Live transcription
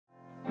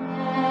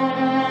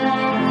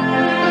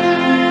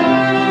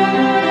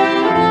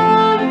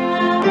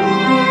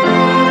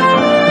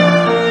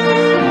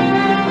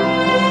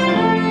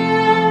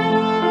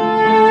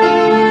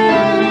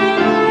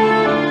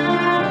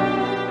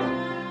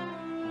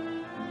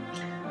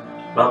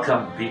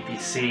Welcome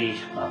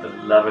BPC, my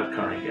beloved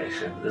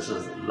congregation. This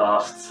is the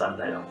last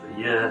Sunday of the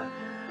year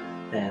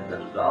and the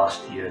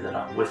last year that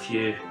I'm with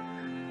you.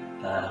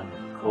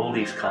 All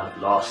these kind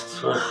of lasts,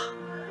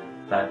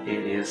 but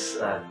it is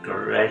a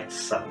great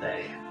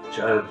Sunday.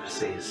 Job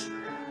says,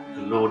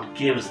 the Lord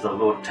gives, the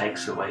Lord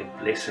takes away.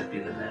 Blessed be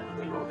the name of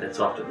the Lord.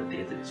 That's after the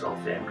death of his whole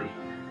family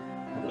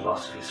and the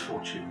loss of his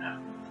fortune.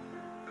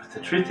 But the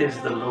truth is,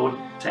 the Lord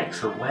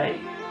takes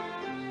away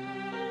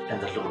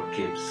and the Lord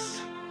gives.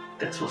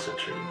 That's also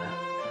true,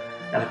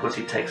 and of course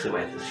he takes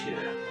away this year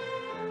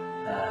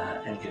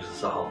and gives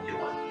us a whole new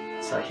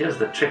one. So here's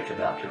the trick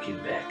about looking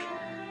back.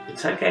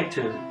 It's okay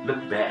to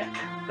look back,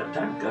 but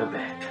don't go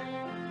back.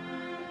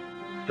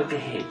 Look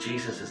ahead.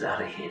 Jesus is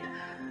out ahead.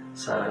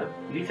 So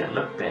you can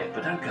look back,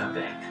 but don't go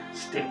back.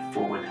 Step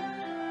forward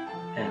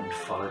and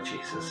follow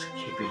Jesus.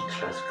 Keep in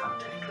close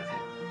contact with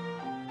him.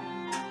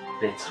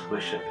 Let's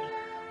worship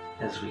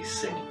as we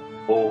sing,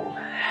 All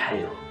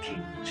Hail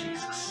King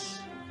Jesus.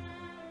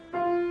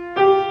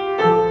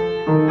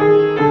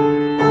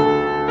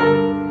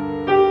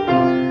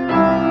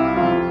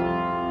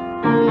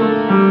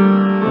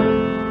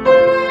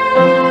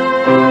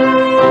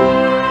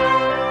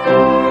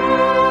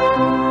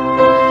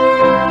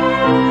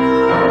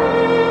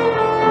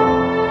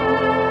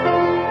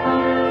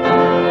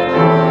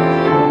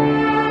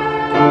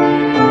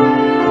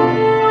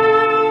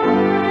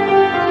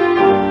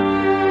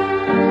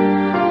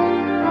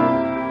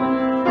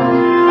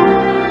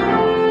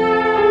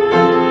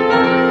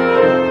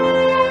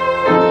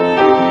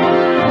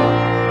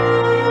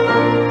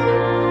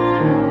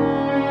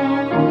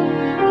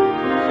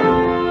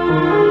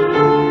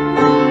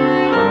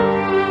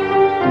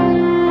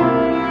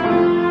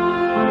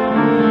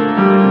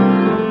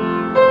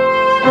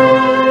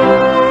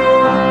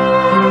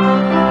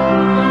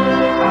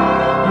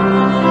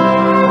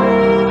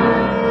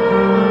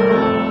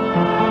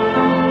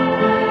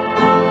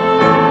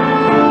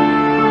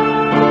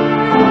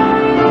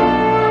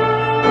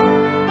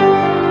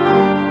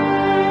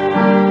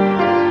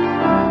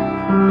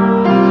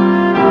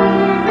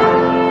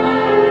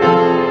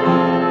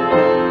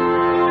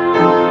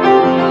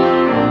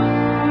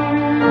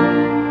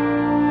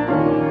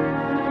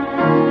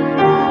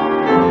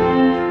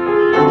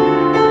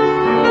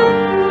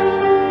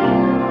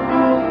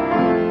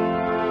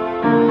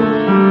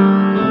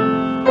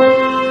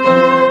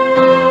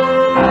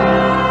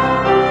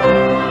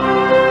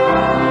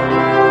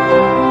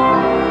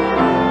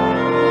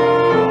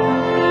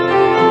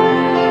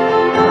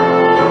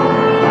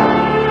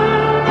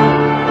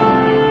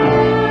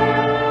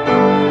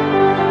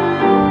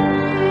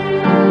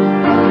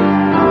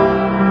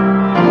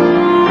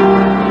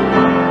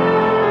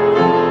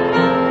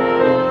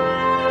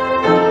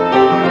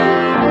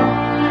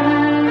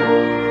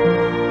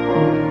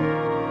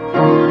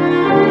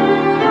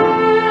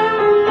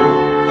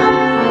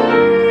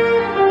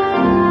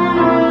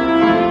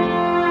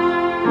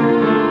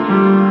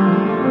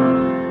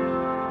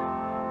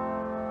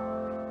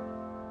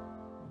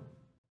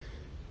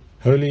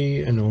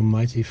 Holy and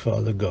Almighty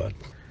Father God,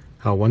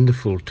 how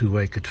wonderful to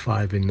wake at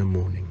 5 in the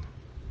morning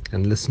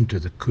and listen to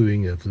the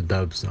cooing of the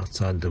doves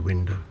outside the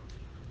window.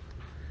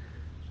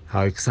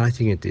 How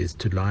exciting it is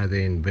to lie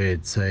there in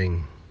bed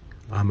saying,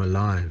 I'm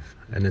alive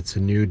and it's a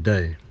new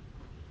day.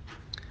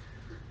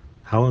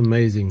 How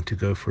amazing to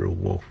go for a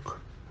walk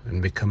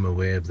and become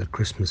aware of the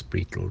Christmas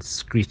beetles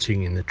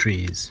screeching in the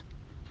trees.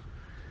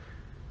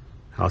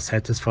 How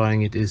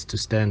satisfying it is to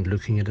stand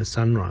looking at a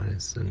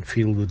sunrise and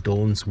feel the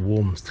dawn's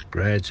warmth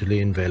gradually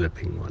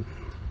enveloping one.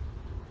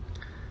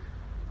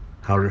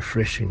 How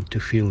refreshing to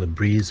feel the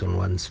breeze on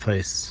one's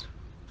face,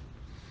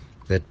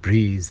 that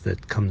breeze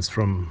that comes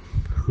from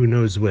who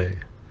knows where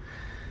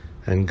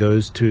and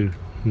goes to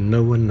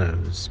no one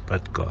knows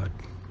but God.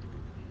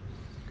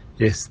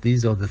 Yes,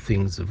 these are the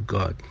things of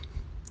God,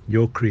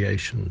 your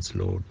creations,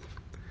 Lord,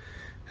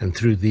 and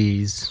through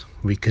these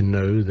we can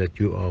know that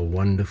you are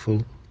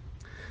wonderful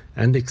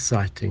and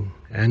exciting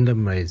and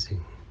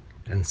amazing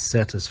and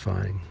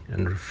satisfying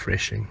and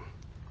refreshing.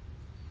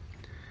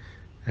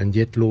 And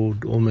yet,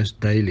 Lord, almost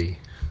daily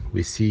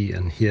we see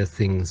and hear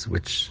things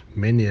which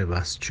many of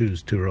us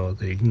choose to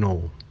rather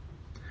ignore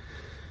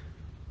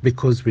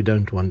because we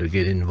don't want to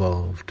get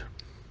involved,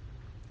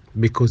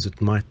 because it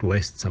might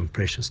waste some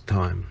precious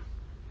time,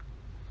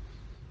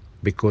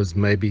 because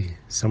maybe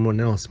someone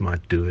else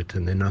might do it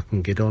and then I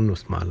can get on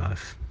with my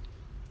life,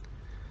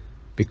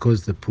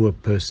 because the poor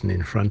person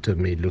in front of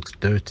me looks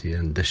dirty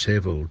and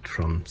disheveled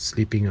from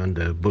sleeping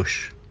under a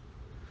bush.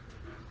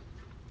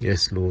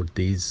 Yes, Lord,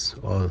 these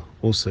are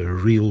also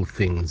real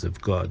things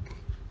of God,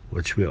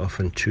 which we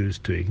often choose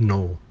to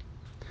ignore.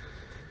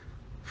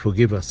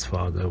 Forgive us,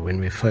 Father, when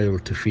we fail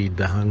to feed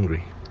the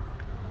hungry.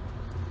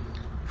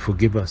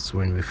 Forgive us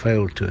when we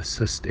fail to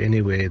assist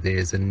anywhere there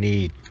is a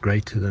need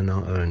greater than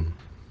our own.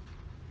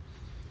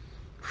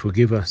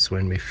 Forgive us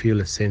when we feel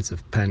a sense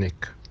of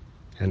panic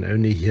and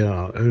only hear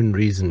our own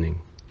reasoning,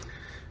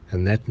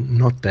 and that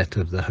not that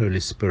of the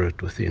Holy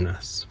Spirit within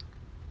us.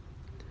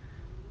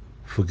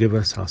 Forgive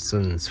us our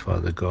sins,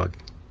 Father God,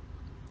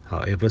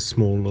 however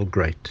small or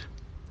great,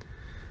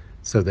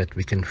 so that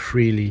we can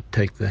freely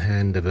take the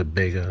hand of a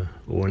beggar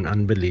or an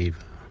unbeliever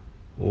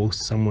or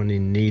someone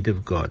in need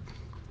of God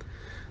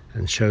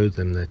and show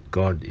them that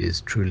God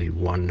is truly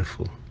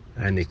wonderful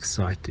and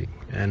exciting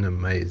and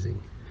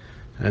amazing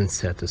and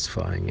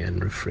satisfying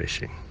and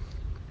refreshing.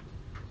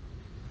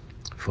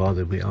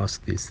 Father, we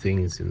ask these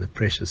things in the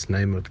precious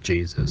name of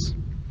Jesus,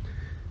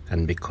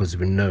 and because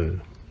we know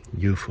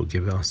you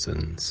forgive our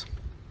sins.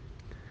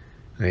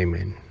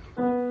 Amen.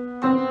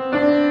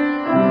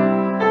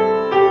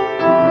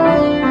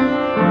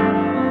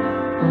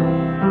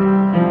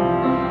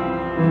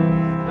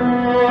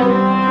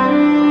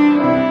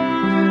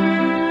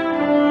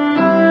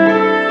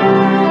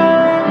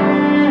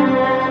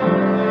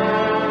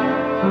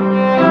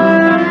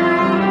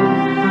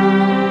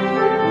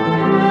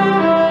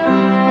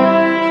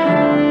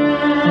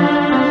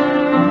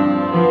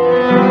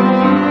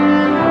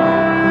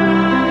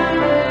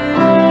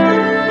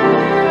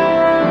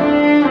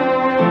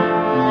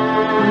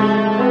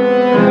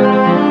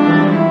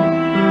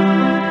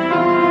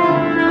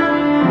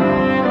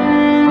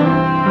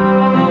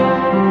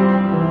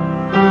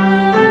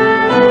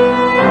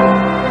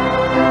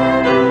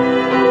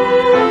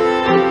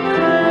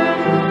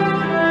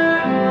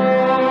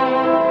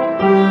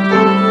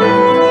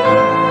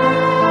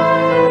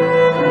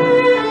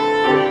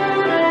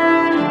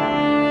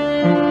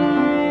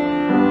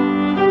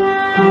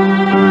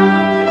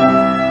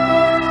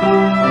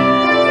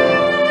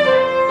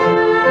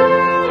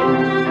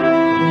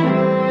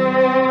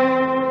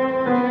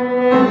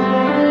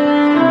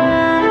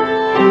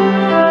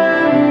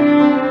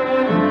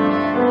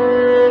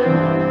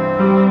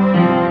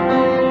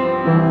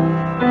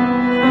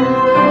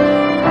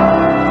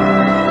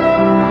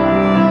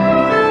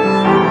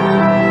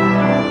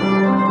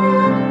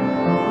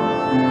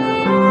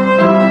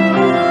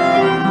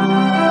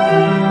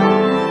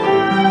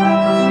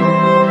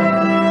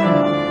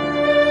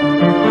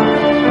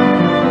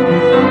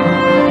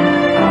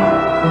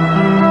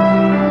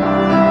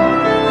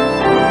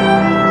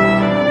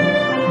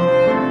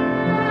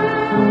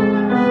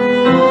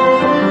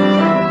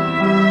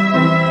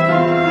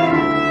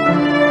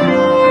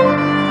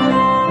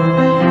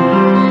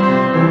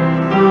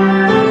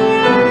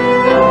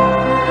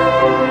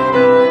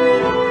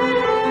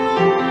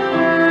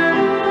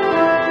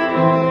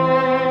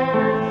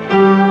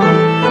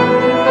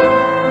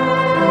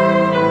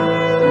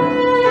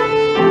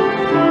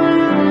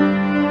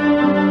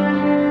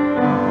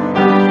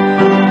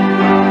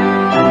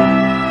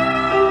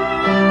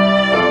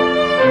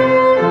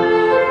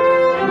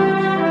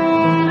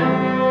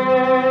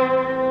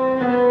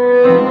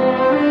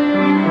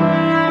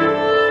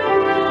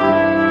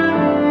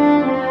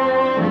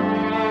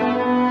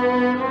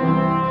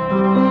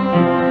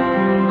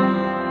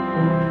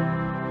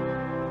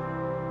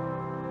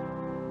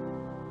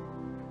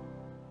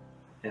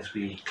 As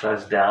we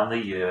close down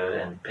the year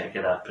and pack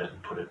it up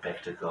and put it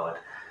back to God,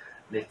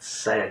 let's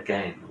say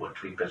again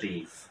what we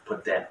believe.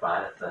 Put that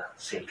right at the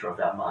center of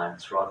our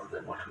minds rather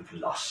than what we've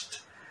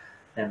lost.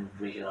 And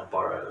we're going to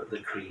borrow the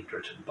creed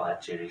written by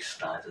Jerry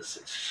Snyder's.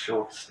 It's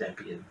short,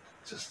 snappy, and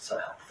just so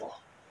helpful.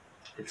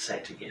 Let's say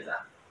together.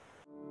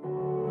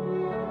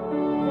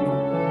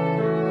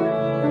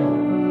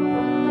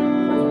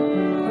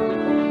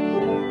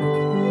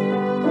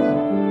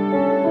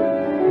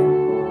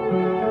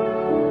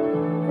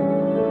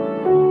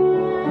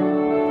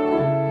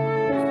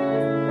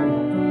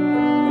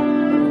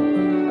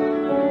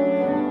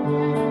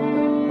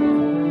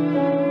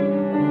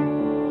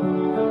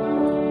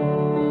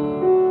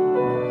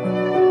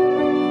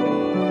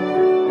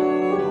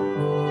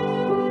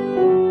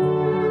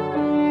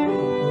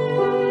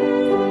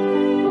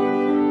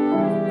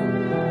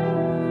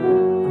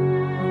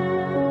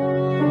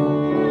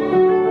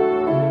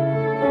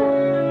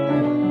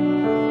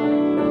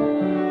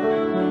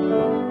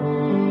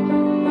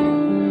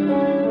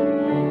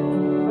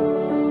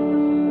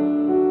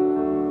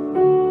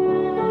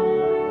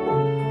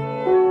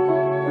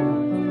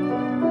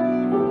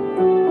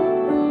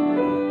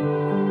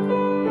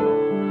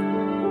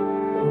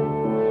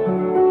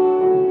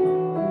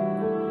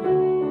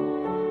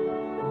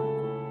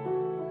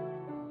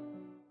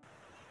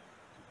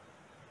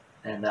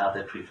 And now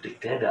that we've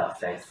declared our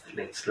faith,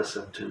 let's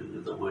listen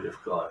to the Word of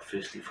God,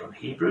 firstly from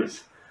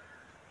Hebrews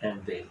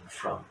and then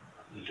from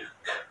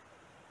Luke.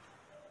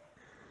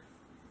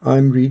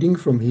 I'm reading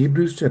from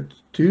Hebrews chapter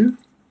 2,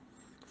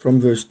 from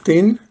verse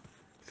 10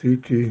 through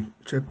to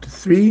chapter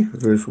 3,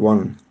 verse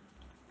 1.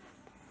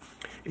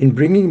 In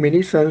bringing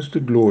many sons to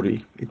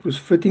glory, it was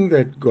fitting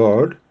that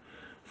God,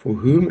 for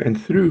whom and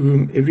through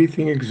whom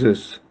everything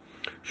exists,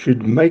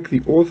 should make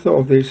the author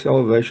of their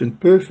salvation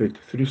perfect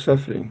through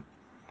suffering.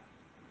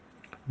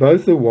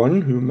 Both the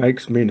one who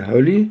makes men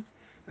holy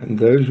and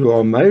those who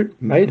are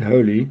made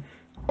holy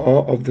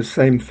are of the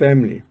same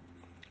family.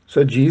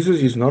 So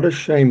Jesus is not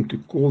ashamed to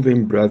call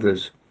them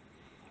brothers.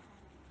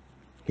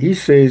 He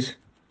says,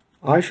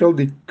 I shall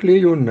declare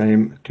your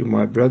name to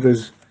my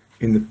brothers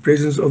in the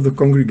presence of the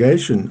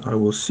congregation. I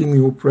will sing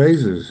your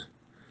praises.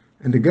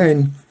 And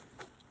again,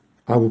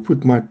 I will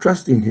put my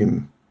trust in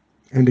him.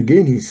 And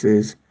again he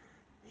says,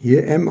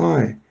 here am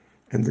I,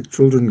 and the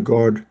children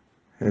God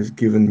has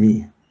given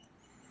me.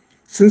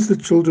 Since the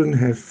children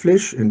have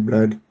flesh and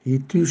blood, he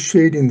too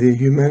shared in their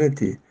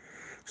humanity,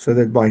 so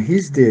that by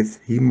his death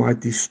he might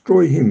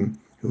destroy him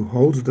who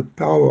holds the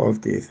power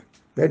of death,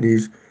 that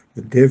is,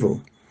 the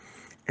devil,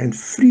 and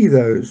free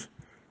those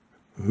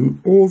who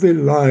all their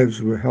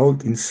lives were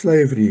held in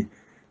slavery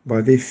by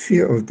their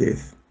fear of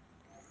death.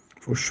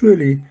 For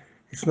surely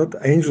it's not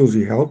the angels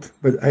he helped,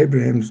 but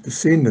Abraham's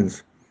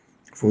descendants.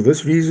 For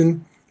this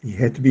reason he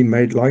had to be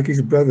made like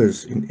his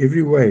brothers in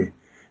every way,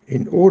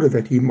 in order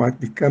that he might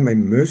become a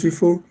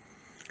merciful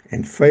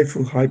and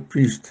faithful high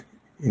priest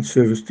in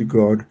service to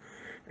God,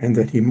 and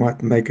that he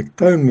might make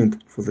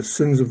atonement for the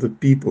sins of the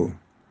people.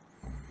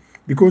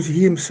 Because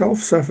he himself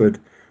suffered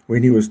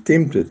when he was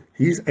tempted,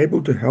 he is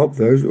able to help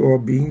those who are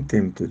being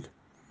tempted.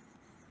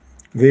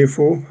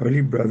 Therefore,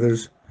 holy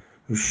brothers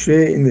who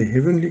share in the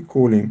heavenly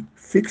calling,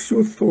 fix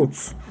your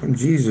thoughts on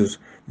Jesus,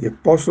 the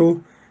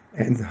apostle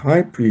and the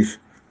high priest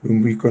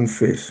whom we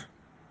confess.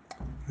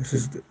 This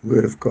is the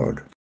word of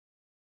God.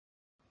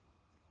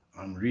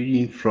 I'm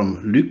reading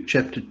from Luke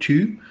chapter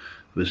 2,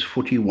 verse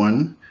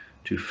 41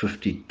 to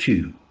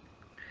 52.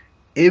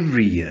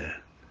 Every year,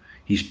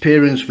 his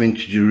parents went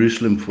to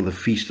Jerusalem for the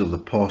feast of the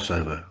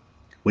Passover.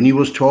 When he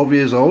was 12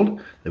 years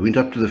old, they went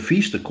up to the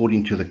feast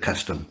according to the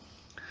custom.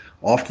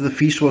 After the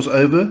feast was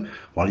over,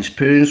 while his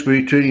parents were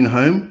returning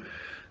home,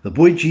 the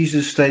boy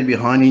Jesus stayed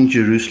behind in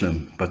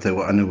Jerusalem, but they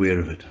were unaware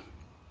of it.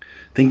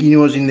 Thinking he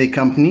was in their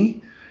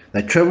company,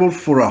 they traveled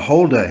for a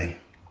whole day.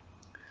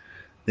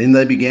 Then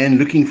they began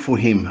looking for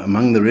him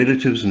among the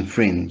relatives and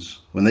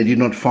friends. When they did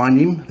not find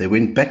him, they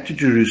went back to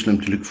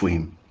Jerusalem to look for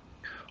him.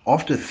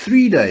 After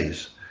 3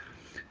 days,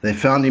 they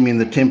found him in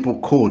the temple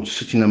courts,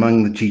 sitting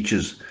among the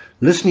teachers,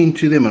 listening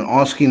to them and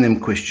asking them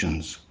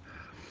questions.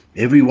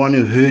 Everyone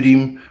who heard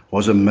him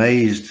was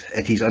amazed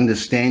at his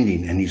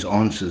understanding and his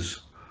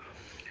answers.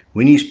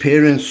 When his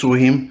parents saw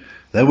him,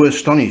 they were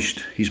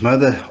astonished. His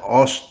mother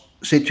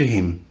said to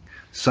him,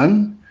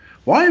 "Son,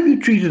 why have you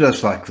treated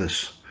us like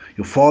this?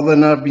 Your father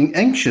and I have been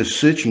anxious,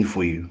 searching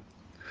for you."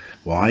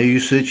 "Why are you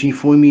searching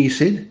for me?" he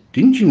said.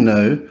 "Didn't you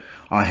know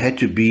I had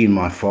to be in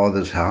my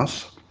father's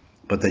house?"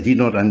 But they did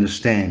not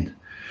understand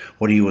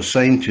what he was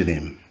saying to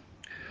them.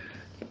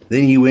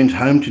 Then he went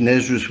home to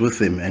Nazareth with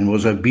them and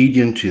was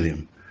obedient to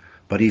them.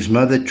 But his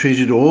mother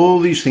treasured all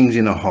these things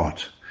in her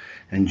heart.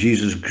 And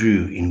Jesus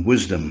grew in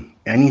wisdom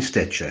and in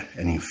stature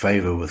and in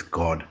favor with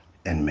God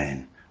and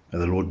man. May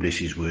the Lord bless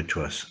his word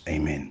to us.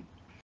 Amen.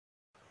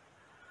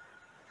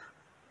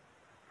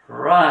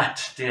 Right,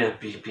 dear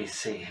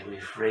BPC,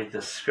 we've read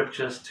the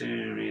scriptures,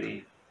 two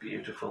really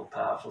beautiful,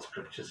 powerful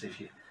scriptures if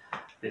you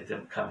let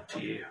them come to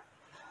you.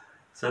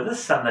 So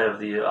this Sunday of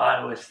the year,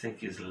 I always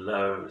think is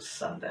Low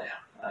Sunday.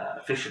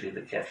 Officially,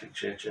 the Catholic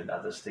Church and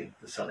others think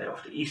the Sunday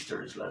after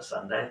Easter is Low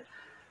Sunday,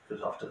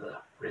 because after the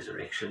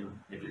resurrection,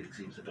 everything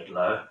seems a bit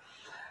low.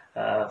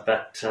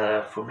 But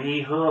for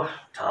me,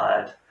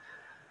 tired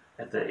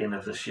at the end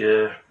of this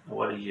year.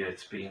 What a year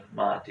it's been.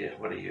 My dear,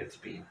 what a year it's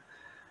been.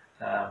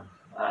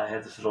 I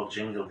had this little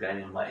jingle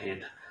going in my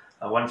head.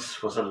 I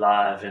once was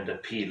alive and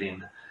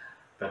appealing,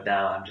 but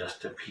now I'm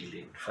just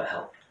appealing for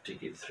help to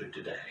get through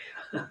today.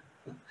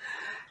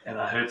 And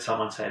I heard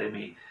someone say to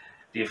me,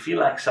 "Do you feel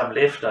like some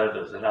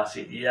leftovers?" And I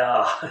said,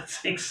 yeah,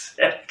 that's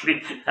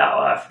exactly how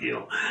I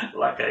feel,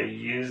 like a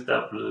used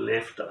up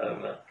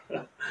leftover.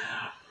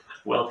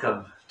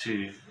 Welcome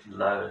to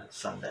Low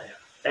Sunday.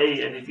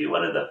 Hey, and if you're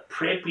one of the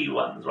preppy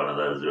ones, one of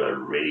those who are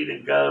ready to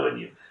go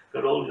and you've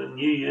got all your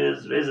New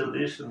Year's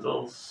resolutions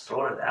all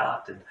sorted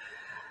out and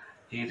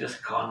you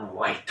just can't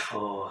wait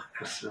for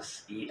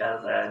Christmas Eve,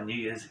 New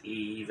Year's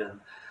Eve and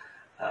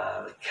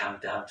the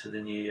countdown to the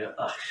New Year.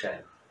 Oh,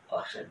 shame.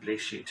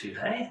 Bless you too,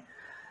 hey?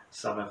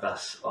 Some of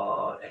us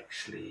are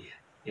actually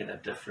in a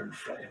different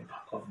frame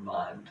of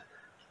mind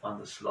on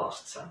this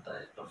last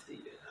Sunday of the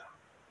year.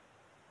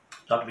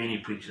 Not many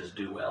preachers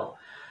do well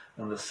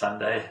on this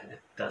Sunday.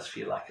 It does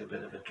feel like a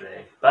bit of a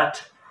drag.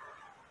 But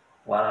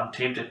while I'm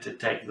tempted to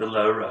take the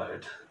low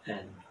road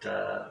and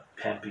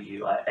pamper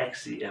you, I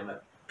actually am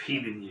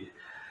appealing you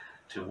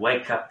to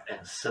wake up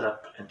and sit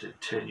up and to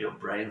turn your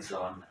brains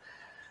on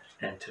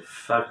and to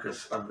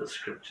focus on the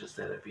scriptures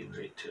that have been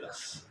read to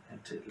us,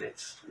 and to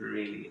let's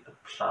really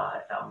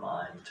apply our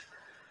mind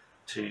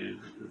to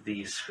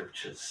these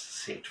scriptures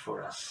set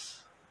for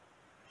us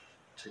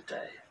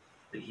today.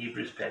 The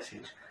Hebrews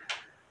passage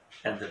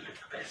and the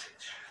Luke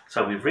passage.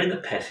 So we've read the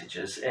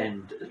passages,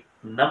 and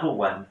number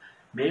one,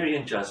 Mary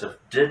and Joseph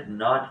did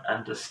not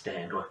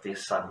understand what their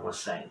son was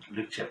saying.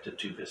 Luke chapter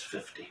 2 verse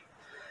 50.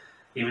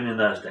 Even in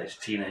those days,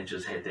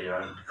 teenagers had their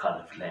own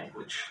kind of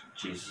language.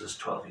 Jesus is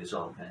 12 years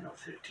old, man of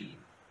 13.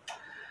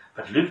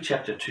 But Luke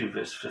chapter 2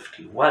 verse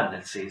 51,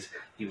 it says,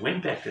 he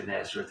went back to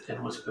Nazareth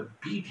and was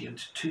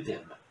obedient to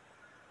them.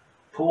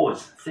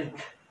 Pause,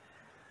 think.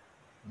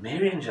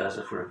 Mary and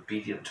Joseph were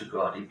obedient to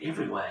God in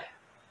every way.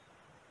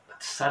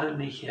 But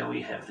suddenly here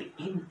we have the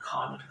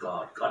incarnate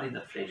God, God in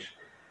the flesh,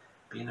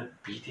 being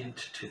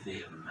obedient to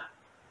them.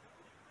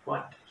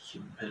 What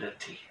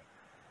humility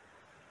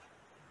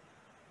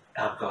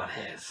our God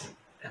has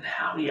and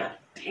how he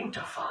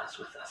identifies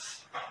with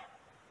us.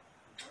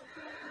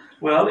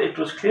 Well, it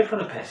was clear from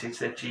the passage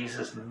that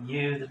Jesus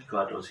knew that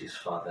God was his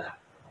Father.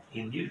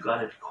 He knew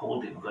God had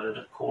called him, God had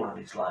a call on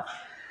his life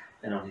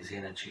and on his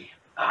energy.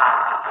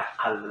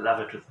 I love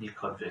it with new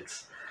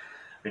converts.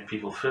 When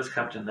people first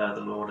come to know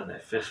the Lord and they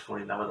first fall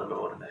in love with the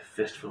Lord and they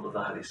first filled with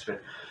the Holy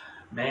Spirit,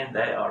 man,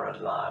 they are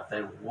alive.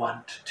 They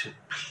want to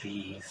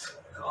please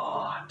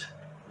God.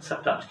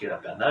 Sometimes get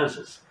up our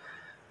noses.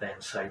 They're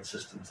so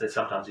insistent. They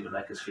sometimes even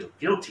make us feel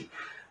guilty.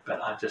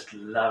 But I just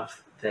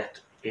love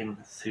that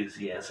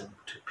enthusiasm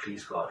to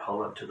please God.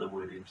 Hold on to the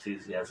word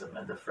enthusiasm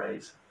and the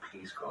phrase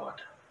please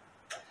God.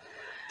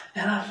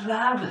 And I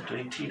love it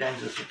when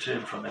teenagers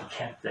return from a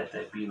camp that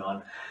they've been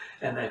on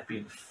and they've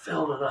been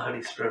filled with the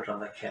Holy Spirit on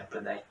the camp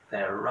and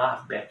they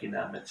arrive back in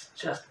our midst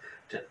just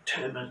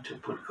determined to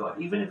put God,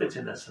 even if it's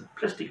in a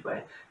simplistic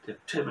way,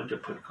 determined to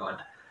put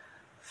God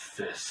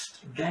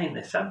first. Again,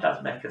 they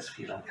sometimes make us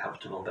feel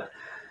uncomfortable, but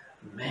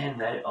man,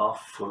 they are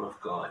full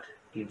of God.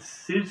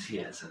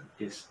 Enthusiasm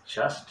is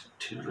just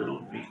two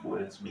little Greek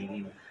words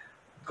meaning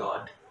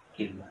God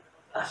in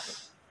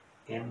us.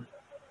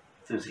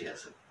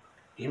 Enthusiasm.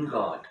 In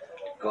God,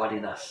 God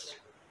in us.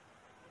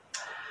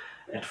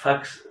 And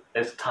folks,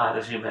 as tired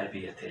as you may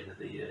be at the end of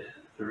the year,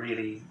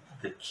 really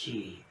the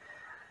key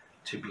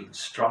to being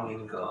strong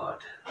in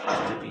God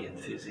is to be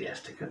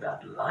enthusiastic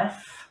about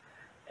life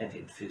and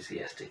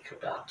enthusiastic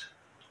about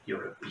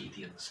your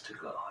obedience to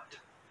God.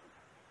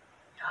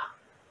 Yeah.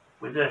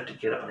 We don't have to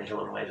get up on a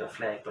hill and wave a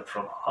flag, but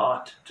from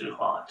heart to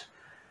heart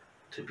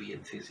to be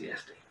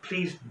enthusiastic.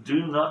 Please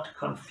do not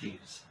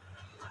confuse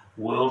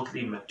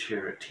worldly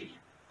maturity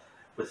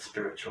with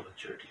spiritual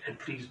maturity. And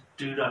please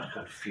do not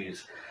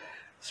confuse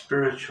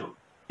spiritual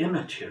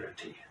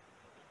immaturity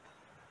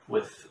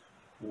with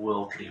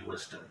worldly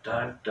wisdom.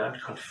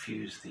 Don't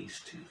confuse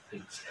these two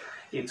things.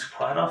 It's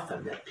quite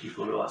often that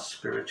people who are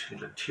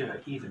spiritually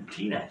mature, even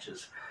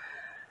teenagers,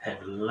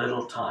 have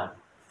little time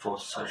for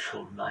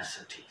social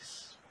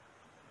niceties.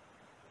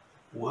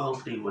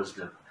 Worldly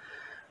wisdom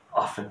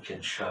often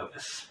can show a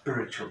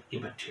spiritual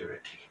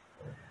immaturity,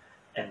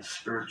 and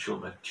spiritual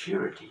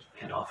maturity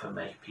can often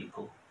make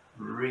people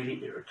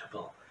really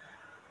irritable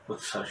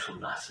with social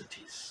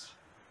niceties.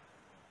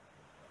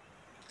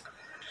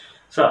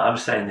 So I'm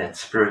saying that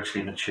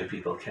spiritually mature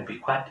people can be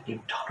quite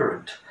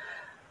intolerant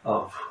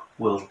of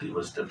worldly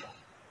wisdom.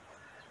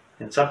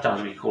 And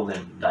sometimes we call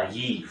them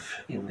naive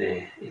in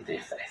their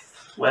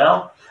faith.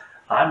 Well,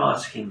 I'm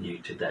asking you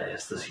today,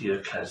 as this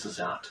year closes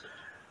out,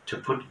 to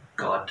put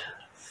God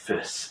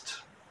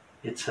first.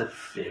 It's a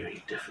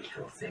very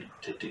difficult thing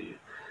to do,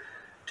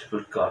 to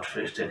put God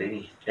first at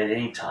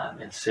any time,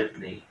 and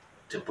certainly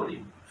to put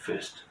him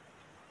first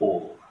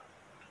all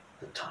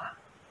the time.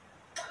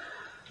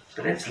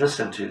 So let's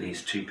listen to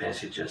these two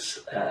passages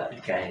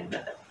again.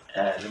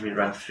 Let me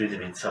run through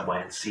them in some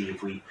way and see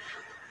if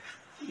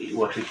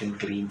what we can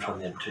glean from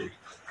them to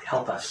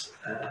help us,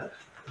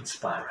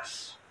 inspire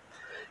us.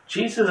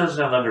 Jesus is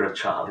no longer a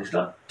child. He's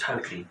not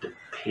totally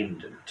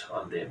dependent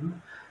on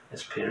them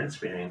as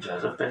parents, Mary and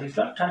Joseph, but he's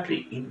not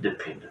totally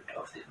independent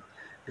of them.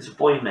 He's a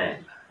boy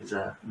man. He's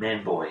a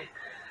man boy.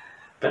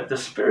 But the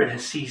Spirit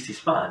has seized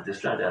his mind.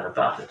 There's no doubt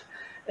about it.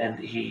 And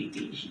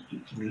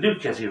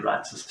Luke, as he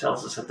writes us,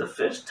 tells us that the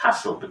first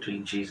tussle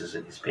between Jesus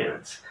and his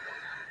parents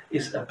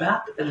is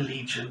about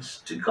allegiance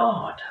to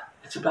God.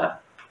 It's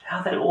about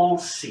how they all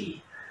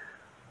see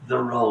the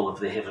role of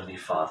the Heavenly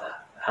Father,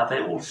 how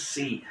they all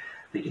see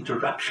the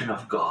introduction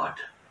of God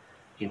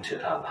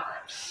into our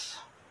lives.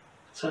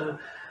 So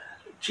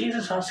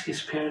Jesus asked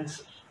his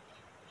parents,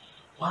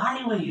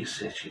 "Why were you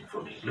searching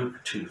for me?"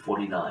 Luke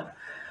 2:49.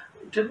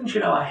 "Didn't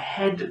you know I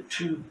had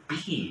to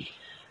be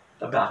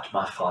about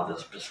my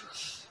Father's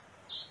business?"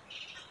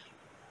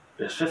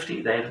 Verse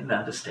 50, they didn't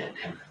understand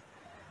him.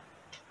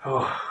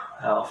 Oh,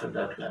 how often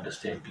don't we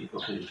understand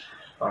people who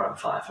are on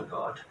fire for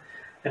God?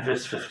 And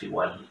verse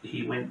 51,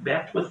 he went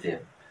back with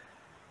them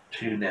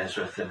to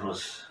Nazareth and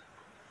was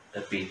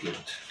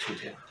obedient to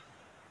them.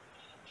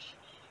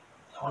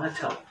 I want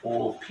to tell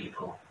all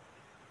people,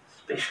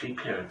 especially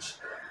parents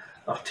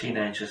of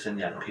teenagers and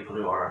young people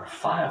who are on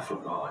fire for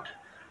God,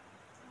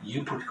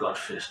 you put God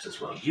first as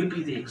well. You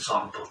be the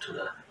example to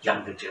the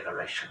younger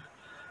generation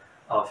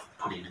of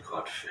putting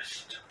God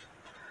first.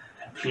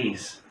 And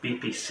please,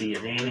 BPC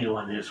and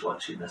anyone who's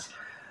watching this,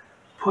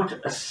 put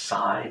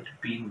aside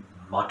being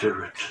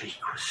moderately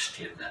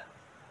Christian.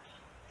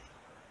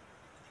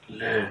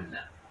 Learn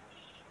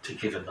to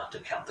give and not to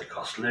count the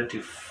cost. Learn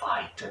to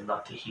fight and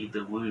not to heed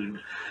the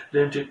wound.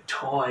 Learn to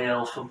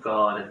toil for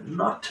God and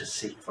not to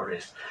seek for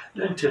rest.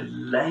 Learn to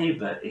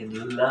labor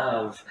in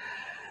love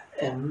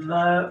and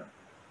no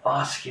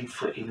asking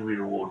for any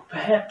reward.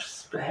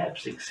 Perhaps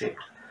except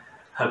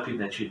hoping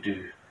that you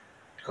do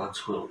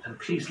God's will. And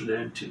please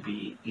learn to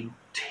be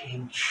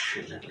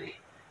intentionally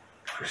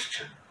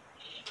Christian.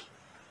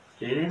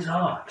 It is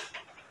hard.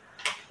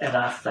 And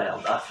I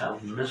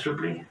failed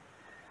miserably.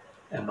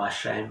 And my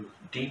shame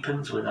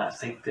deepens when I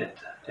think that,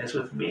 as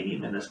with many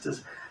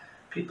ministers,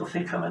 People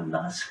think I'm a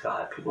nice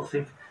guy. People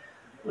think,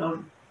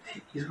 well,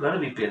 he's got to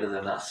be better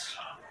than us.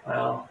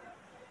 Well,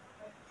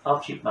 I'll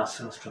keep my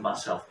sins to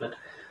myself, but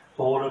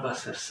all of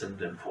us have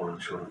sinned and fallen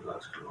short of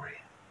God's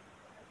glory.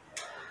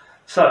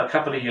 So a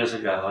couple of years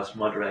ago, I was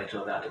moderator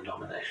of our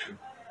denomination,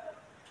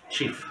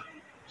 chief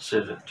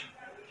servant.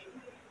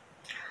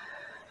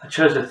 I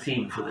chose a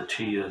theme for the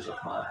 2 years of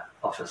my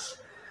office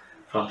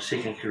from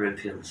 2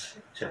 Corinthians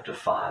chapter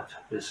 5,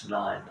 verse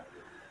 9.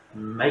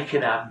 Make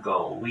it our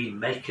goal. We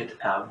make it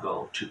our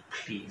goal to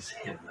please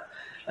him.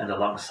 And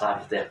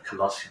alongside of that,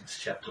 Colossians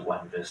chapter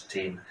 1, verse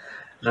 10.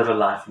 Live a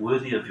life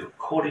worthy of your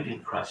calling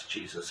in Christ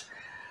Jesus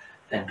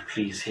and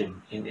please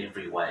him in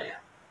every way.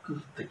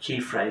 The key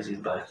phrase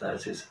in both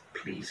those is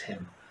please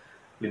him.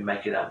 We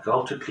make it our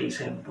goal to please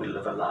him. We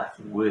live a life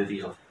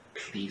worthy of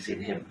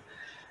pleasing him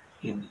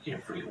in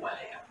every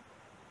way.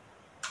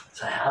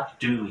 So how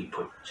do we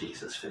put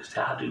Jesus first?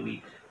 How do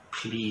we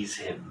please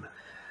him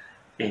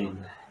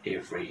in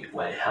every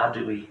way? How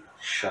do we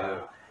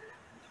show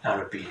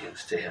our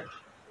obedience to him?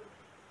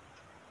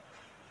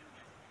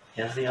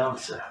 Here's the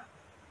answer.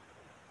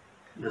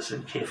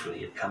 Listen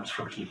carefully. It comes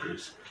from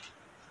Hebrews.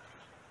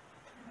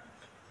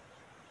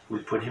 We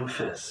put him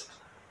first.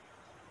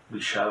 We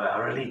show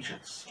our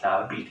allegiance,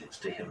 our obedience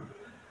to him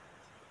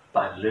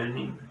by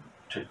learning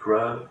to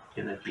grow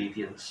in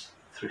obedience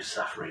through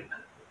suffering.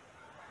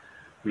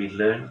 We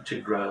learn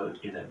to grow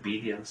in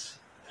obedience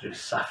through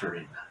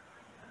suffering.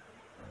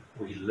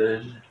 We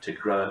learn to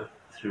grow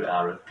through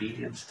our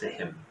obedience to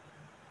him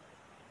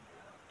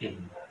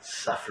in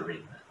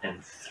suffering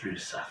and through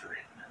suffering.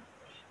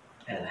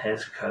 And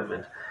has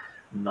COVID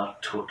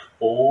not taught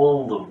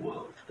all the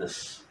world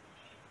this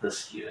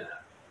year?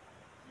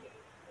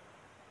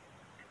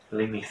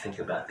 Let me think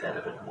about that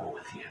a bit more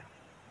with you.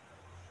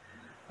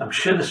 I'm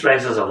sure this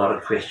raises a lot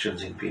of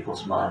questions in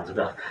people's minds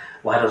about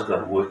why does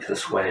God work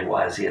this way?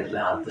 Why has he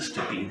allowed this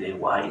to be there?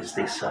 Why is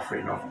there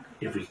suffering of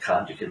every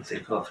kind you can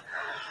think of?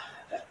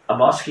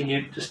 I'm asking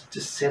you just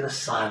to set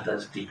aside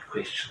those deep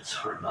questions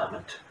for a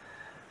moment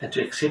and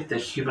to accept the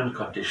human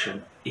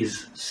condition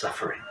is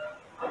suffering.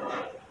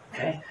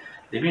 Okay?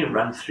 Let me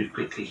run through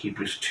quickly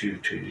Hebrews 2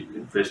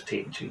 to verse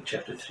 10 to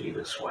chapter 3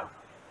 verse 1.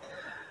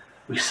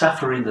 We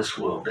suffer in this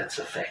world, that's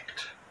a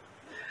fact.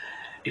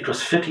 It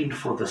was fitting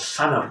for the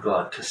Son of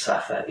God to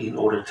suffer in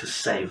order to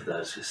save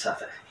those who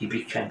suffer. He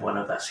became one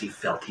of us. He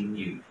felt, he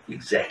knew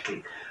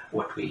exactly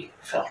what we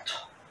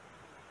felt.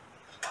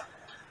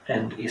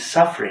 And his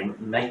suffering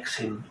makes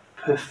him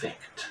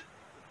perfect,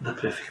 the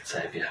perfect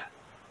Savior.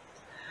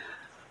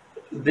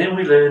 Then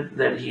we learn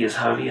that he is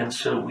holy, and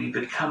so we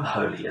become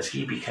holy. As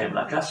he became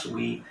like us,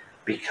 we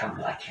become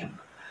like him.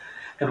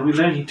 And we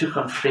learn he took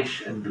on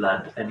flesh and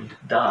blood and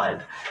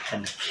died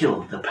and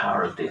killed the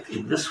power of death.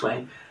 In this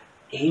way,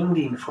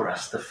 ending for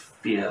us the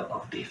fear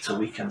of death, so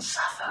we can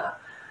suffer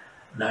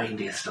knowing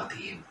death's not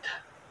the end.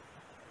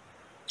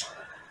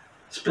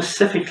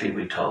 Specifically,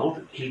 we're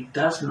told, he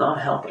does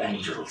not help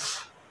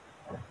angels.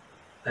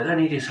 They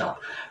don't need his help,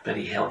 but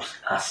he helps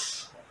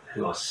us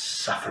who are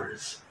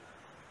sufferers,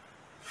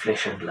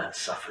 flesh and blood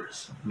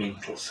sufferers,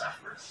 mental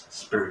sufferers,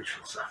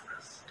 spiritual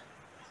sufferers.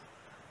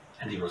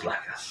 And he was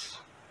like us.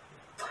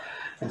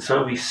 And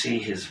so we see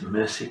his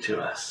mercy to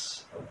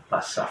us by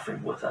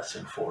suffering with us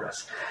and for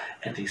us,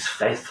 and his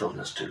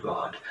faithfulness to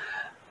God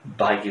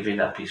by giving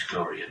up his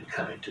glory and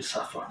coming to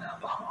suffer on our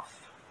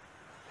behalf.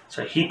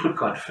 So he put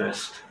God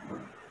first,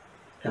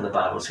 and the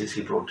Bible says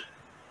he brought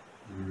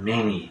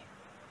many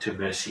to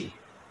mercy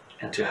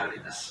and to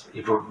holiness.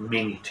 He brought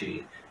many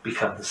to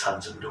become the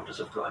sons and daughters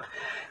of God.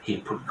 He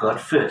put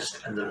God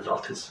first, and the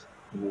result is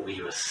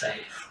we were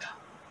saved.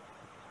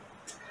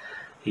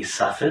 He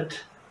suffered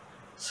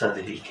so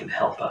that he can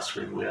help us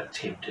when we are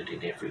tempted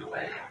in every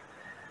way.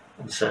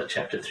 And so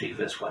chapter 3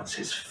 verse 1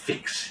 says,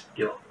 fix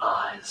your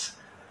eyes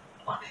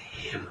on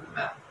him.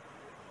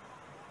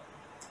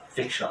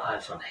 Fix your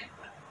eyes on him.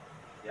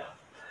 Yeah.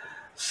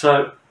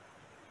 So,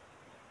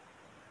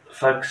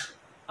 folks,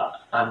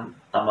 I'm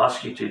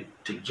asking you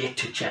to get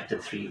to chapter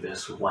 3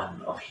 verse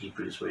 1 of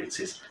Hebrews, where it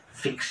says,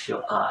 fix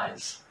your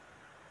eyes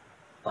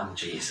on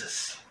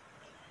Jesus.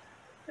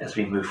 As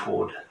we move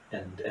forward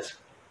and as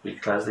we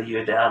close the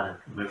year down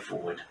and move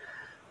forward,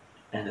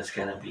 and it's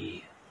going to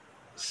be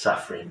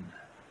suffering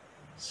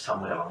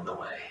somewhere along the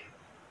way.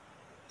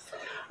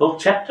 Well,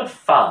 chapter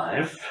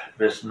 5,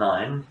 verse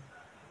 9,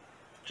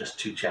 just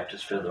 2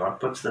 chapters further on,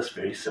 puts this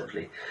very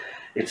simply.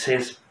 It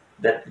says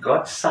that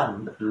God's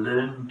Son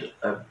learned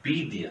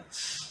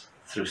obedience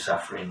through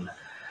suffering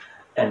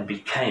and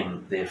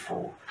became,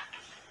 therefore,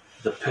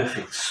 the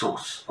perfect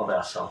source of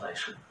our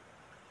salvation.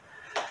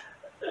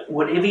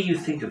 Whatever you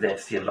think of that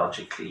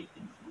theologically,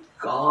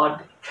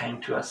 God came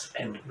to us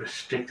and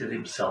restricted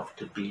himself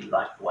to be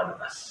like one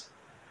of us.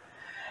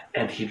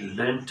 And he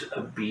learned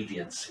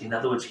obedience. In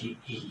other words,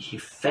 he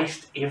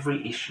faced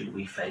every issue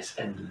we face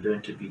and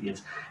learned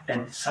obedience.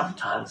 And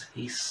sometimes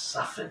he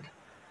suffered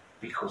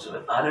because of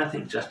it. I don't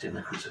think just in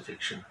the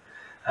crucifixion.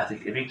 I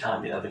think every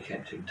time he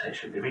overcame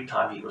temptation, every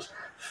time he was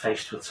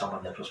faced with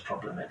someone that was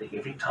problematic,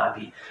 every time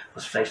he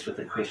was faced with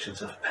the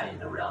questions of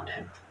pain around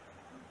him,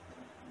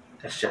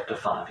 That's chapter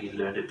 5. He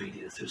learned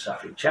obedience through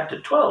suffering. Chapter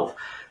 12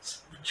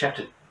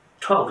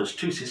 verse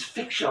 2 says,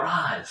 fix your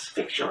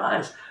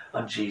eyes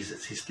on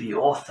Jesus. He's the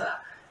author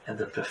and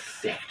the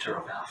perfecter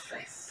of our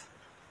faith,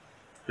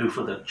 who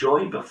for the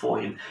joy before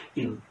him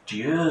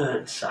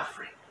endured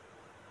suffering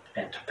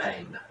and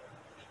pain.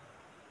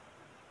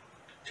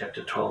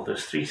 Chapter 12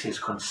 verse 3 says,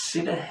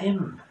 consider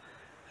him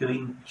who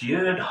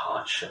endured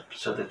hardship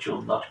so that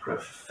you'll not grow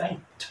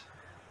faint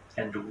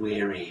and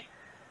weary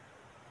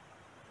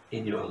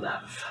in your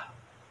love.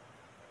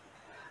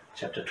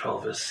 Chapter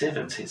 12 verse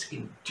 7 says,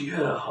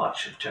 endure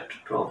hardship. Chapter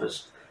 12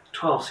 verse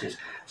 12 says,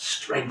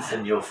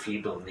 strengthen your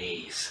feeble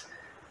knees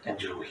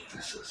and your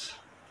weaknesses.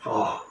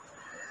 Oh,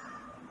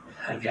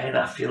 again,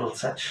 I feel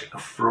such a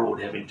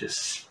fraud having to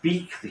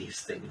speak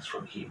these things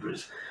from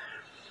Hebrews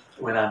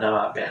when I know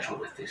I battle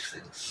with these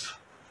things.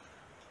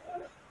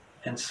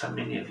 And so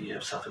many of you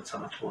have suffered so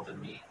much more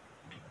than me.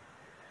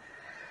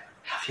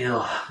 I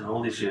feel in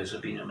all these years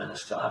of being a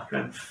minister, I've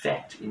grown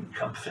fat in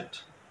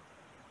comfort.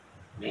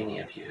 Many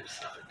of you have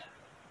suffered.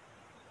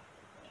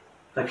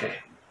 Okay,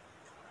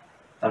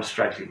 I'm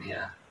struggling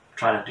here,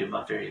 trying to do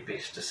my very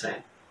best to say,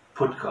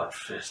 put God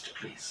first,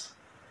 please.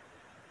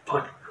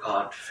 Put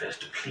God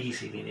first. Please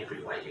him in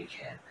every way you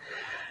can.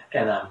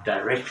 And I'm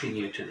directing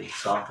you to the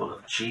example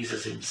of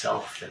Jesus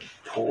himself and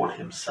Paul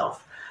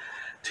himself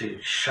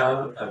to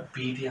show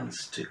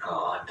obedience to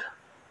God.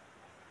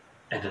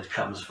 And it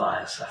comes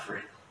via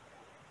suffering.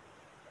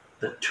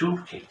 The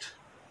toolkit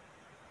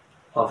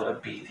of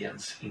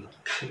obedience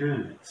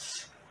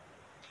includes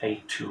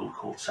a tool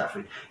called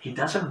suffering. He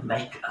doesn't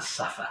make us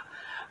suffer,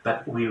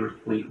 but we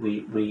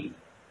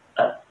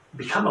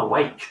become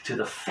awake to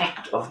the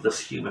fact of this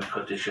human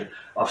condition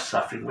of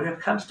suffering where it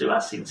comes to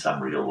us in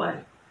some real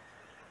way.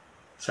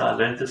 So I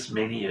learned this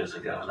many years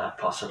ago, and I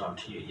pass it on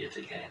to you yet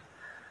again.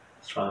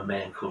 It's from a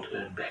man called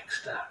Ern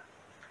Baxter.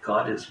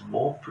 God is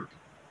more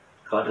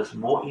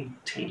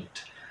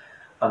intent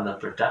on the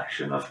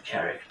production of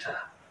character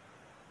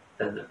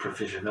than the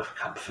provision of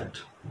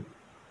comfort.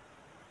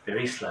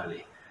 Very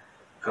slowly.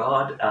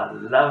 God, our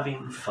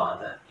loving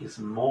Father, is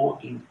more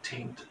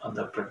intent on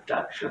the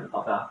production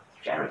of our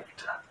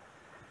character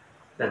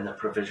than the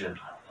provision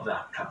of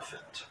our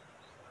comfort.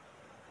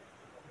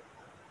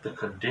 The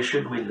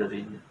condition we live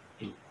in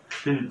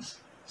includes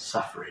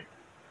suffering,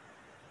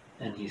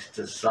 and he's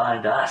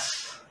designed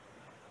us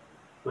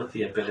with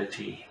the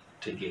ability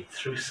to get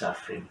through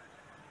suffering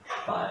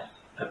by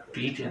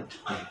obedient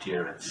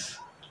endurance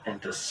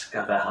and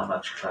discover how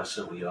much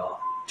closer we are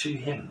to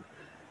him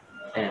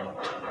and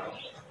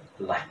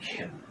like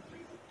him.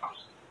 I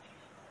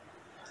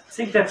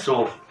think that's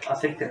all. I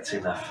think that's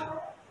enough.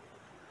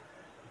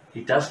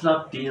 He does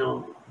not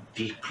deal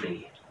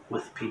deeply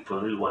with people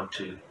who want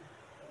to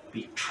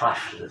be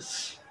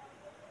triflers.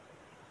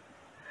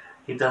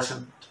 He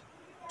doesn't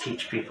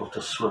teach people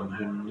to swim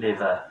who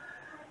never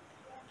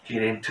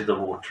get into the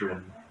water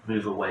and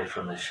move away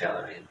from the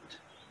shallow end.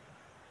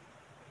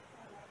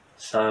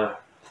 So,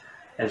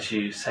 as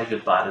you say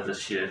goodbye to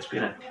this year, it's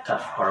been a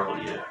tough,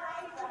 horrible year.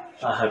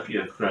 I hope you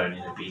have grown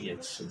in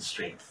obedience and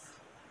strength.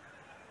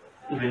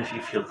 Even if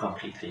you feel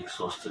completely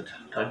exhausted,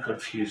 don't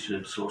confuse your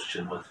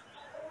exhaustion with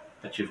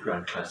that you've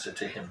grown closer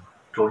to him.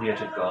 Draw near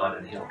to God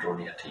and he'll draw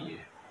near to you.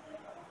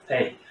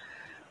 Hey,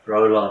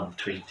 roll on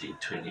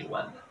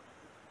 2021.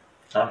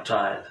 I'm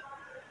tired,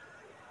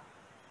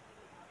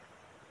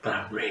 but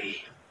I'm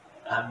ready.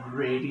 I'm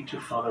ready to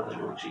follow the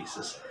Lord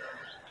Jesus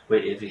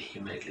wherever he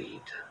may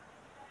lead.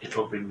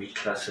 It'll bring me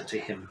closer to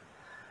him.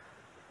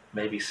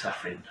 Maybe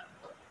suffering,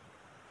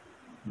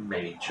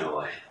 maybe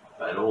joy,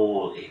 but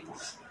all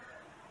ends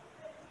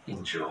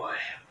in joy.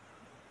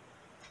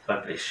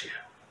 God bless you,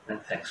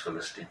 and thanks for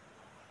listening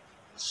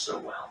so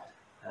well.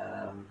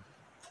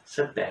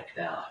 Sit back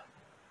now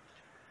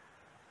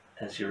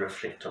as you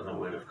reflect on the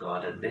Word of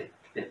God, and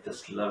let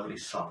this lovely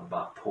song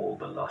by Paul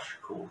Baloche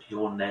called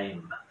Your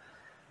Name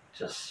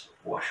just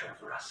wash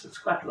over us. It's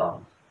quite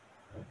long,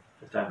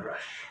 but don't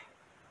rush.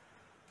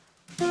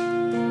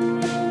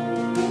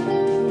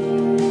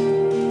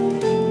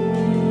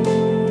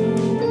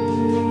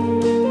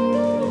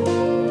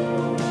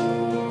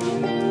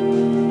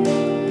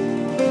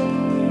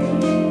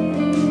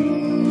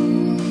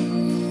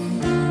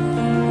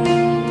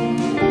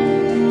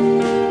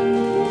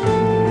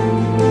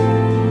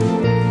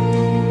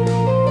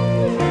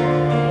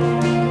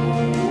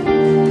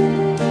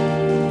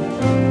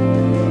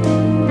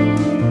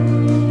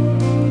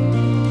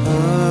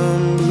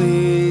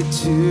 Humbly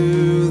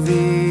to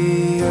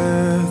the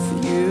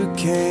earth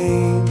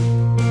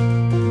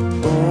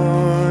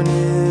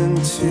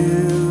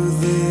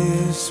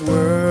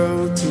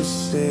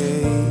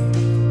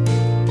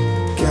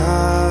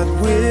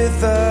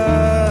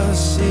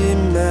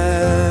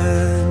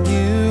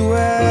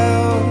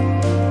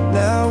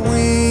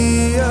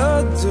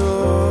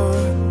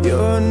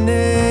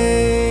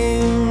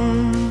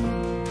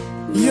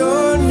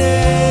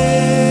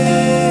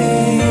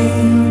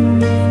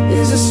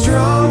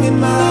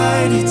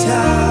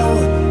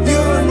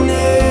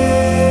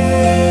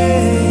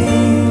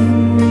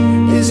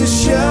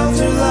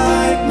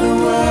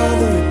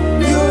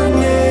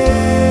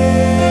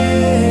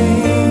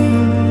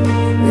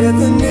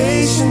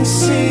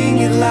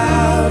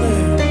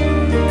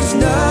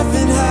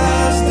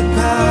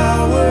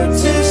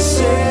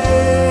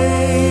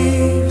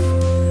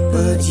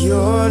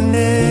your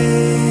name.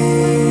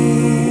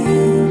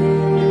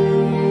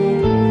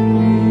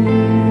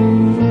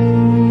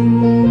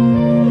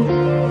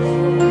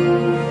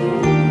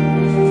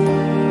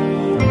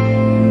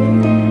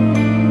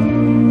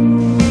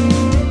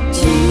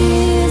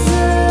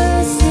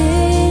 Jesus,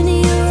 in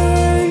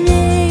your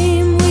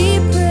name we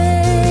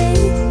pray.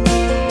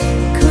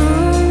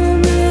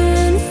 Come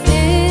and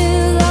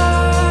fill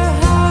our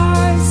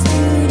hearts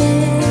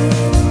today.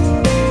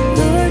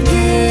 Lord,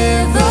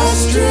 give us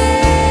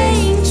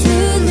strength to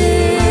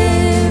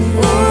live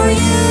for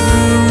you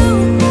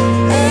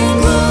and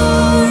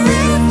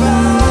glorify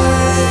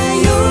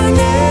your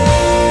name.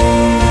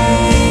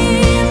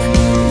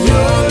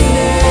 Your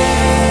name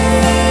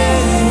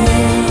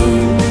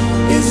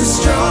is a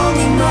strong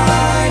and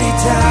mighty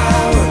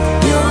tower.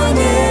 Your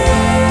name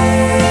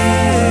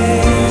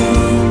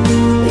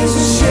is a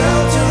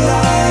shelter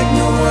like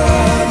no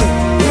other.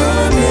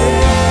 Your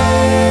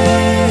name,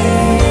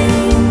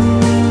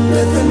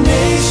 let the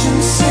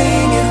nations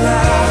sing it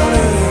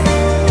louder,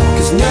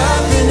 'cause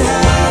nothing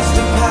has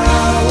the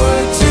power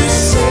to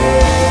save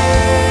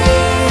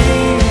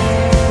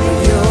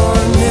your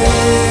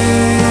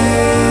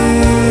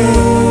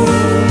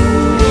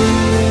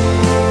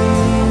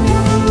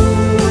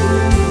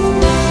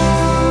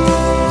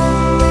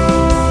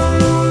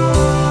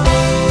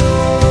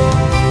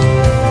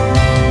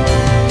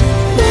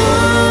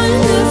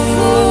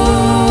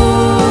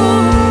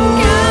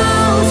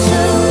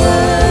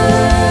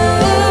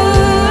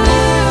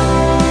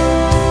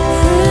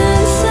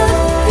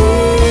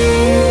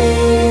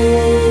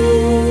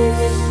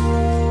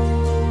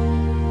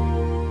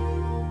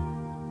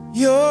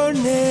Your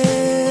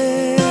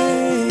name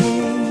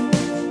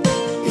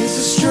is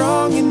a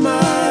strong and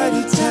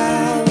mighty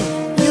tower.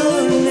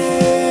 Your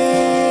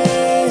name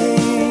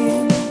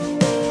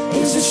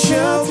is a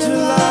shelter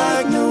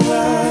like no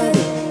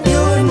other.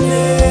 Your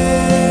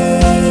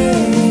name,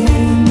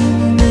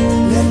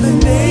 let the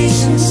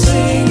nations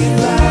sing it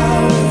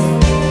louder,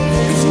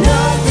 'cause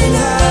nothing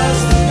has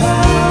the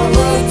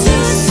power to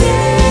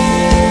save.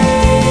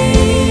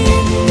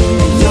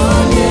 Your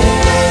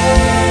name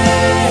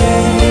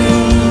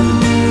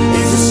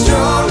is a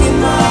strong and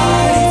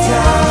mighty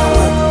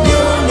tower.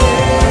 Your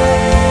name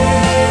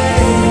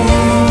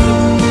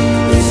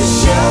is a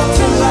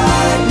shelter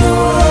like no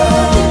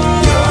other.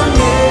 Your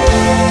name,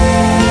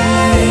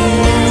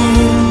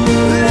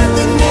 let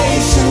the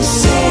nations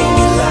sing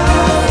it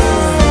louder,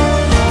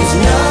 'cause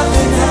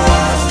nothing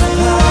has the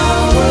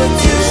power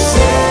to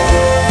save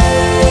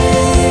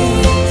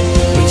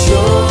but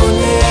your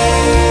name.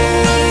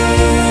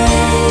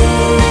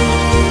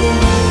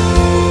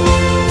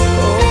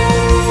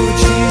 Oh,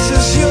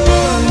 Jesus, your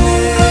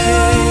name.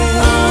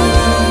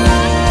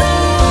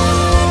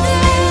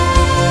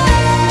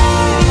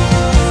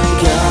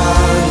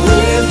 God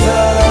with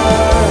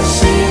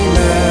us,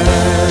 Emmanuel.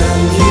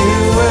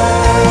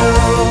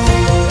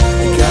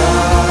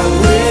 God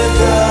with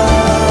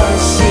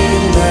us,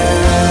 Emmanuel.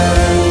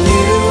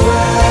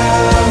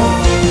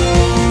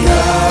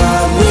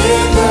 God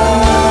with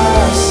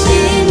us,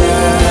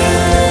 Emmanuel.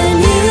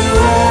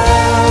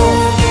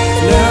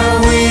 Now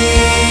we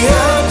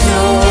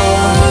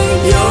adore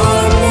your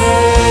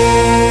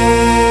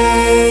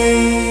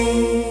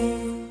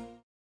name.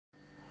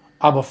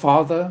 Abba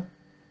Father,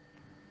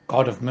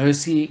 God of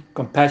mercy,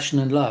 compassion,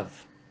 and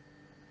love,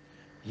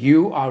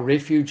 you are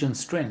refuge and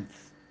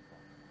strength.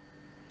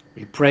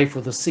 We pray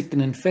for the sick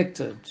and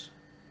infected.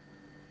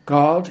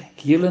 God,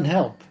 heal and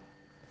help,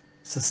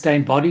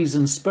 sustain bodies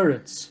and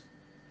spirits,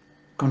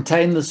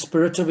 contain the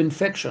spirit of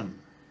infection.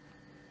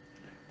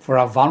 For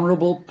our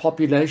vulnerable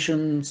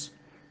populations,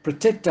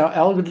 protect our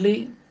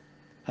elderly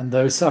and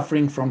those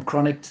suffering from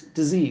chronic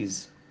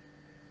disease.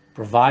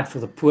 Provide for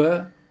the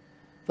poor,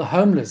 the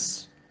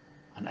homeless,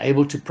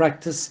 unable to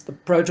practice the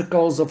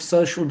protocols of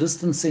social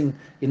distancing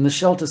in the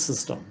shelter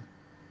system.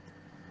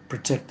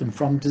 Protect them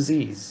from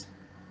disease.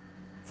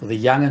 For the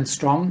young and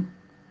strong,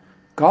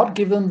 God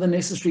give them the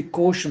necessary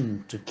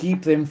caution to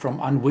keep them from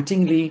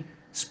unwittingly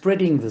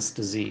spreading this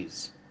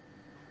disease.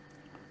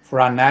 For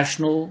our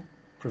national,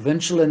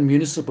 provincial and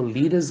municipal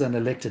leaders and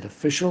elected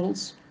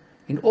officials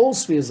in all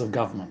spheres of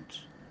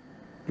government,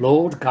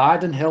 Lord,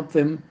 guide and help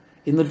them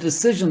in the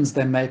decisions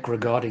they make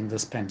regarding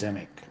this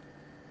pandemic.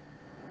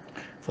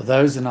 For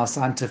those in our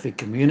scientific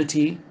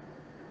community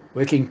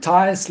working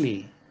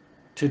tirelessly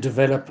to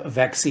develop a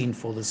vaccine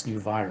for this new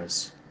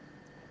virus.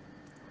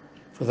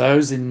 For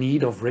those in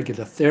need of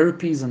regular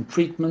therapies and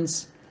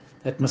treatments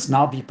that must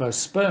now be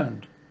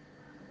postponed,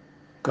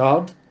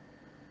 God,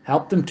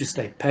 help them to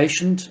stay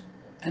patient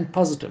and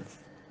positive.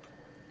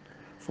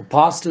 For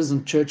pastors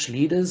and church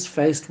leaders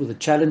faced with the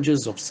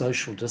challenges of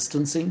social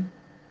distancing,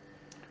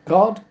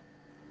 God,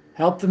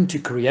 help them to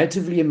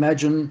creatively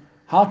imagine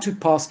how to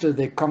pastor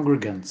their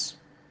congregants.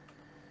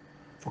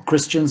 For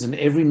Christians in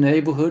every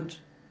neighborhood,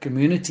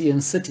 community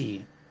and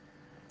city,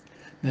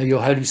 may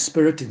your Holy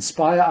Spirit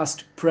inspire us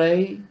to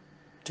pray,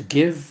 to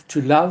give,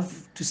 to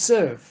love, to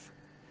serve,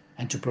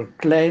 and to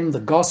proclaim the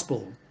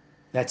gospel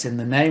that in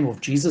the name of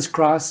Jesus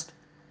Christ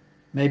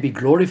may be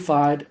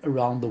glorified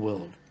around the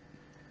world.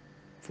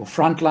 For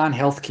frontline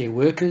healthcare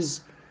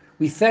workers,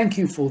 we thank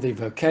you for their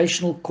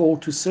vocational call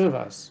to serve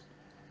us.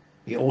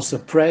 We also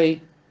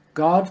pray,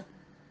 God,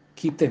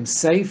 keep them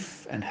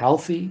safe and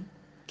healthy,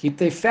 keep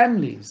their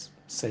families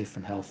safe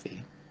and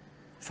healthy.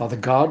 Father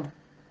God,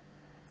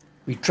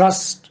 we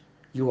trust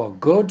you are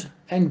good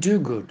and do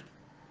good.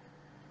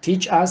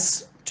 Teach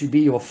us to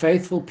be your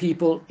faithful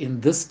people in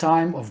this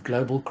time of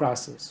global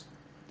crisis.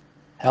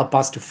 Help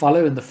us to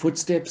follow in the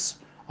footsteps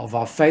of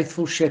our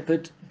faithful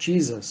shepherd,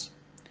 Jesus,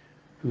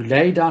 who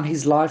laid down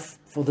his life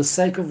for the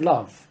sake of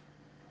love.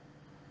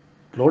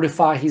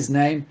 Glorify his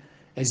name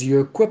as you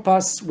equip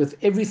us with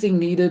everything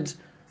needed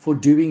for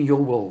doing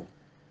your will.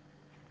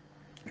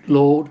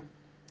 Lord,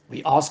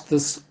 we ask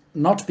this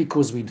not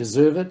because we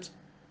deserve it,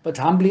 but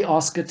humbly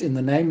ask it in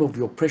the name of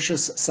your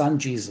precious Son,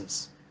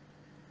 Jesus.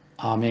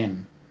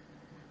 Amen.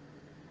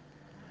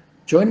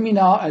 Join me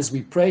now as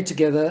we pray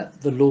together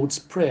the Lord's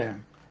Prayer.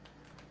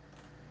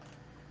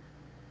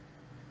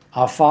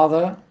 Our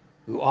Father,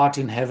 who art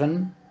in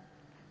heaven,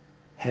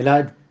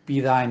 hallowed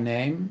be thy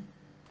name.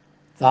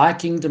 Thy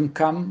kingdom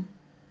come,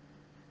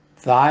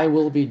 thy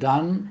will be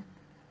done,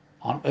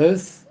 on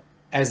earth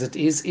as it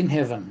is in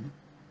heaven.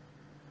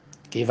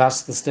 Give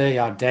us this day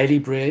our daily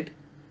bread,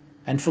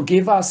 and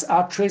forgive us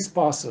our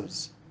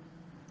trespasses,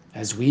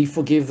 as we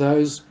forgive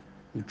those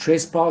who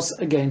trespass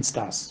against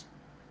us.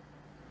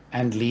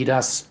 And lead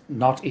us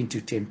not into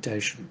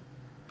temptation,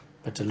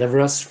 but deliver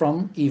us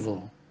from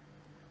evil.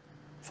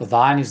 For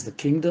thine is the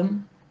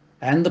kingdom,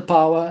 and the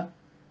power,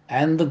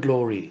 and the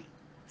glory,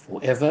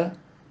 forever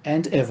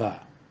and ever.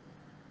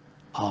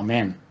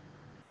 Amen.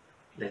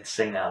 Let's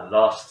sing our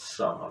last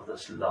song of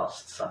this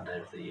last Sunday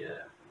of the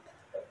year.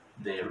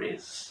 There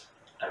is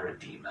a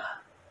Redeemer.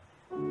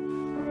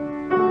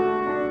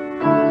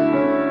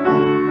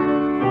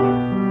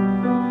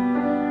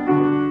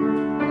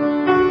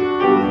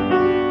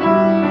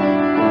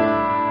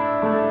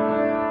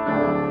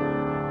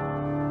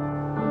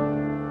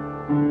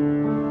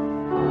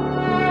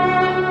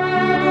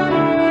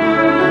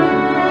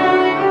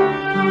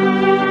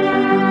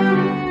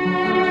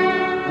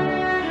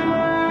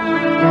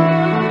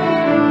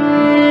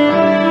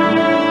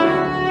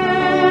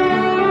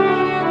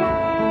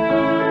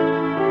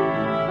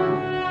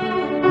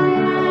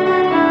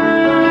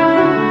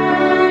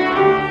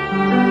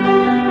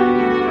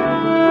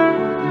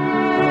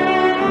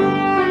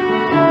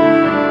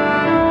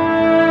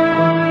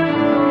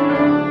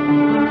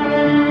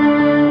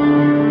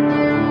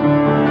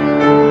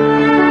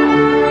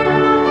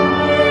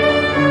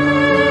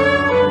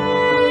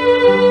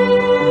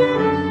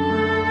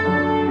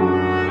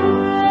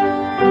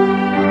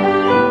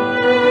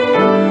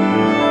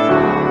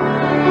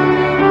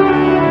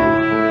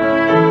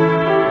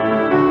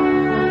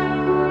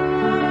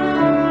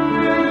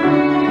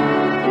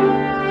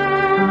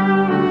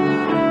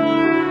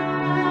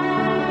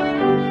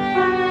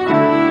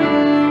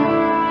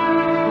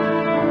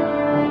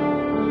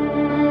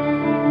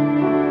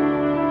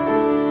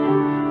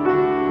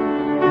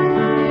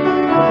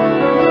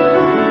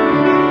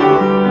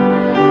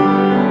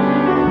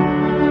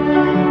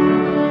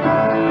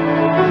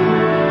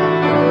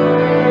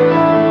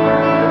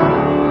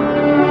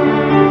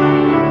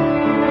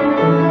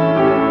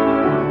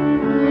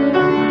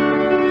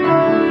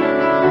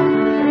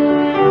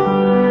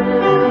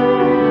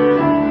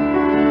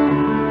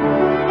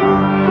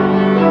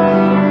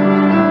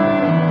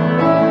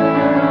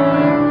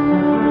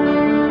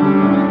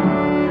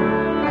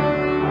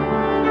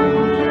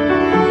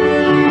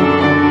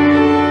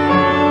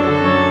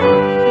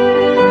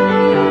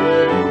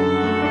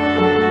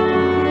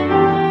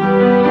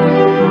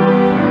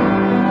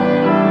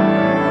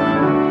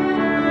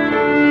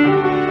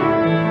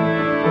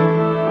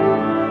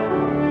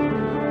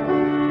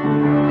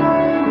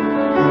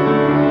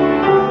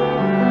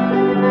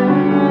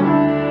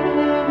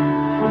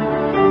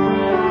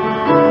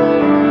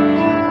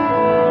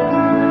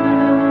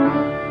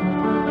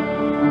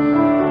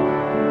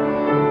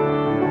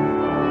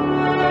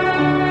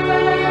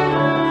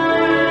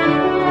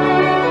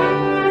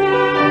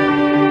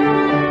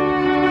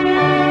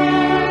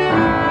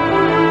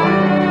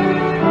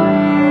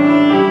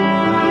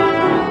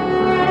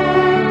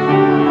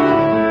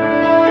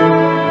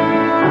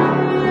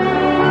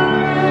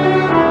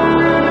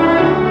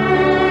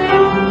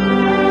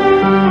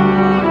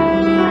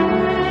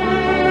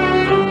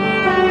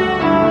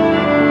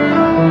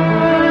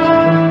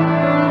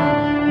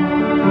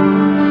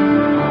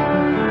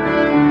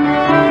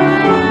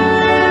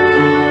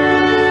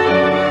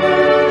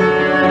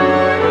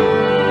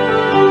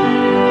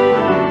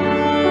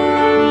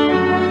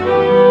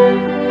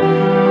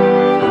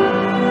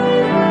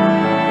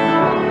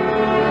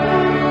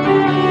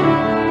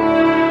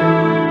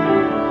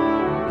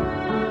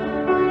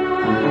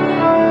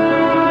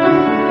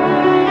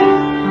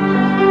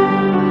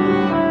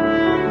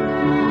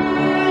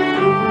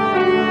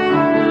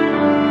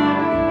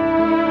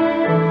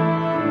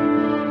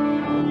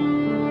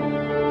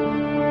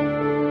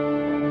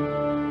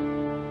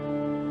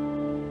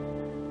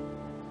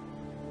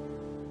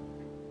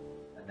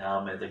 now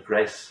may the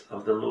grace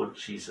of the Lord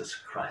Jesus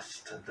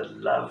Christ and the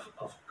love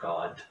of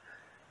God,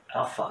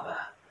 our Father,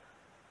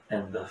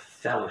 and the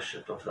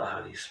fellowship of the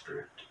Holy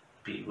Spirit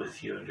be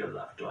with you and your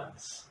loved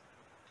ones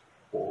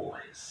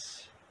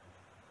always.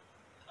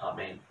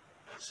 Amen.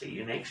 See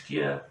you next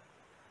year.